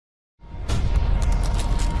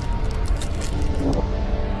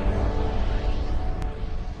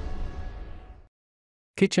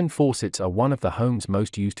Kitchen faucets are one of the home's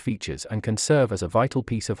most used features and can serve as a vital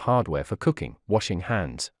piece of hardware for cooking, washing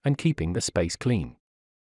hands, and keeping the space clean.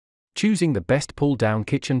 Choosing the best pull-down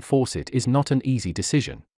kitchen faucet is not an easy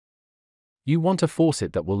decision. You want a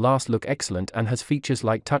faucet that will look excellent and has features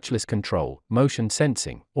like touchless control, motion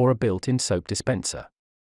sensing, or a built-in soap dispenser.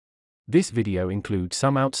 This video includes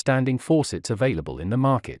some outstanding faucets available in the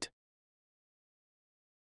market.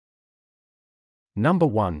 Number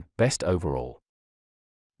 1, Best Overall.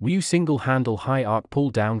 WEWE Single Handle High Arc Pull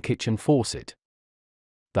Down Kitchen Faucet.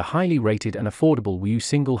 The highly rated and affordable WEWE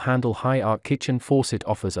Single Handle High Arc Kitchen Faucet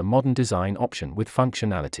offers a modern design option with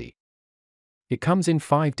functionality. It comes in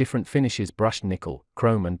 5 different finishes: brushed nickel,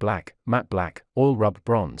 chrome and black, matte black, oil rubbed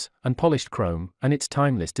bronze, and polished chrome, and its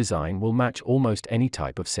timeless design will match almost any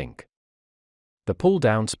type of sink. The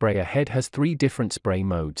pull-down sprayer head has 3 different spray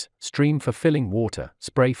modes: stream for filling water,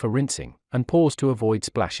 spray for rinsing, and pause to avoid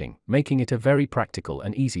splashing, making it a very practical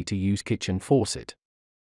and easy-to-use kitchen faucet.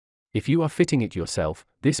 If you are fitting it yourself,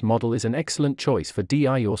 this model is an excellent choice for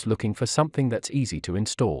DIYers looking for something that's easy to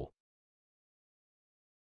install.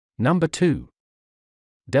 Number 2.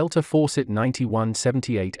 Delta Faucet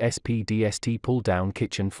 9178 SP DST Pull-Down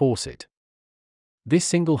Kitchen Faucet. This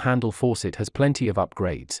single-handle faucet has plenty of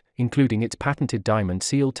upgrades, including its patented diamond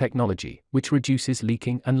seal technology, which reduces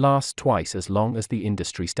leaking and lasts twice as long as the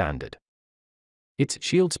industry standard. Its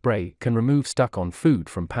shield spray can remove stuck-on food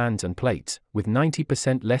from pans and plates, with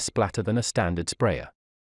 90% less splatter than a standard sprayer.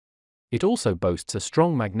 It also boasts a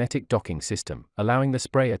strong magnetic docking system, allowing the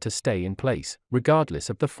sprayer to stay in place,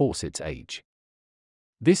 regardless of the faucet's age.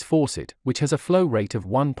 This faucet, which has a flow rate of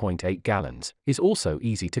 1.8 gallons, is also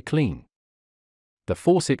easy to clean. The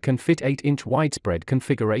faucet can fit 8-inch widespread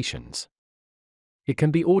configurations. It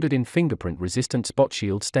can be ordered in fingerprint-resistant spot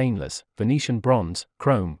shield stainless, Venetian bronze,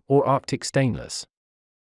 chrome, or Arctic stainless.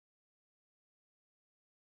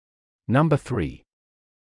 Number 3.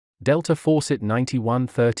 Delta Faucet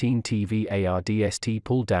 9113 TVAR DST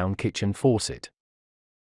Pull-Down Kitchen Faucet.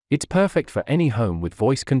 It's perfect for any home with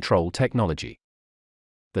voice control technology.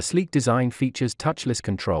 The sleek design features touchless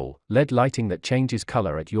control, LED lighting that changes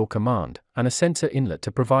color at your command, and a sensor inlet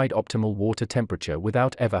to provide optimal water temperature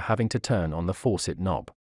without ever having to turn on the faucet knob.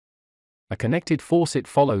 A connected faucet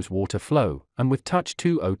follows water flow, and with Touch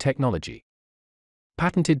 2.0 technology.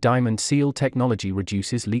 Patented diamond seal technology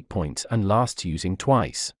reduces leak points and lasts using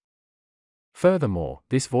twice. Furthermore,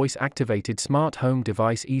 this voice-activated smart home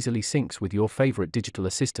device easily syncs with your favorite digital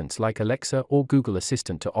assistants like Alexa or Google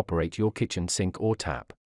Assistant to operate your kitchen sink or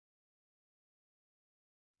tap.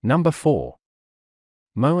 Number 4.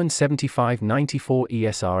 Moen 7594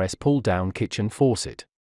 ESRS Pull-Down Kitchen Faucet.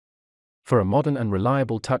 For a modern and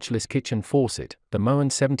reliable touchless kitchen faucet, the Moen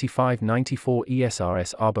 7594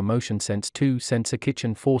 ESRS Arbor Motion Sense 2 sensor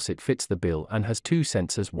kitchen faucet fits the bill and has 2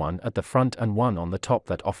 sensors, one at the front and one on the top,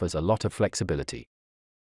 that offers a lot of flexibility.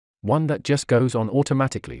 One that just goes on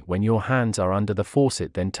automatically when your hands are under the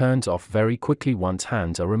faucet, then turns off very quickly once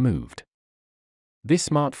hands are removed. This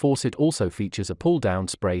smart faucet also features a pull-down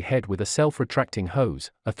spray head with a self-retracting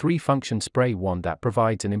hose, a 3-function spray wand that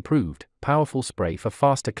provides an improved, powerful spray for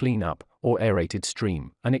faster cleanup, or aerated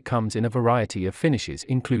stream, and it comes in a variety of finishes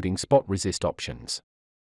including spot resist options.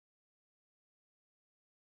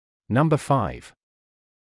 Number 5.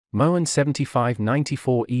 Moen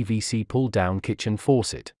 7594 EVC Pull-Down Kitchen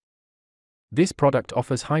Faucet. This product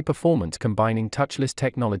offers high performance, combining touchless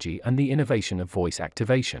technology and the innovation of voice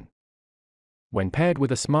activation. When paired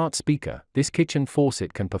with a smart speaker, this kitchen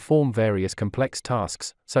faucet can perform various complex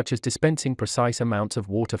tasks, such as dispensing precise amounts of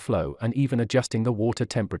water flow and even adjusting the water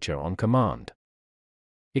temperature on command.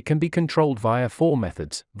 It can be controlled via 4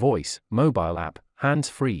 methods: voice, mobile app,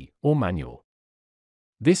 hands-free, or manual.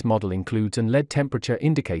 This model includes an LED temperature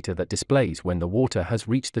indicator that displays when the water has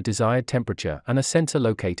reached the desired temperature and a sensor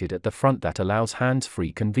located at the front that allows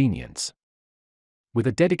hands-free convenience. With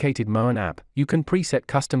a dedicated Moen app, you can preset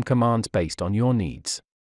custom commands based on your needs.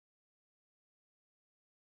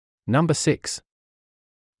 Number 6.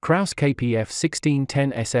 Kraus KPF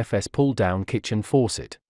 1610 SFS Pull-Down Kitchen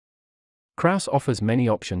Faucet. Kraus offers many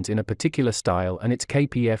options in a particular style, and its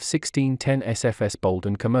KPF 1610 SFS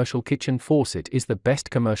Bolden Commercial Kitchen Faucet is the best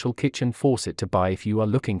commercial kitchen faucet to buy if you are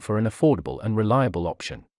looking for an affordable and reliable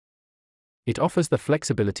option. It offers the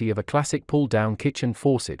flexibility of a classic pull-down kitchen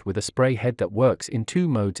faucet with a spray head that works in 2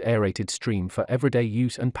 modes: aerated stream for everyday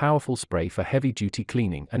use and powerful spray for heavy-duty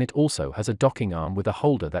cleaning, and it also has a docking arm with a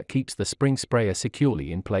holder that keeps the spring sprayer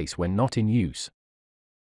securely in place when not in use.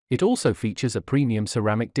 It also features a premium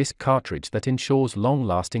ceramic disc cartridge that ensures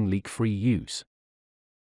long-lasting leak-free use.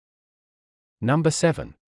 Number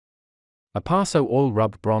 7. APPASO Oil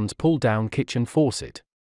Rub Bronze Pull-Down Kitchen Faucet.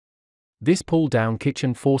 This pull-down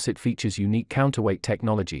kitchen faucet features unique counterweight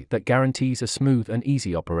technology that guarantees a smooth and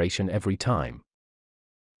easy operation every time.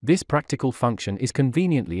 This practical function is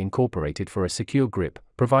conveniently incorporated for a secure grip,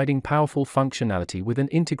 providing powerful functionality with an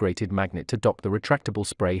integrated magnet to dock the retractable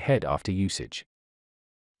spray head after usage.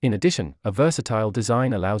 In addition, a versatile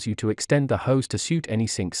design allows you to extend the hose to suit any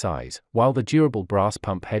sink size, while the durable brass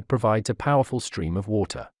pump head provides a powerful stream of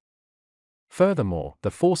water. Furthermore,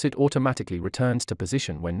 the faucet automatically returns to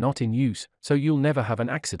position when not in use, so you'll never have an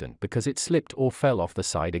accident because it slipped or fell off the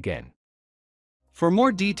side again. For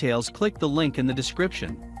more details, click the link in the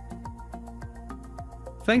description.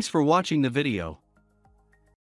 Thanks for watching the video.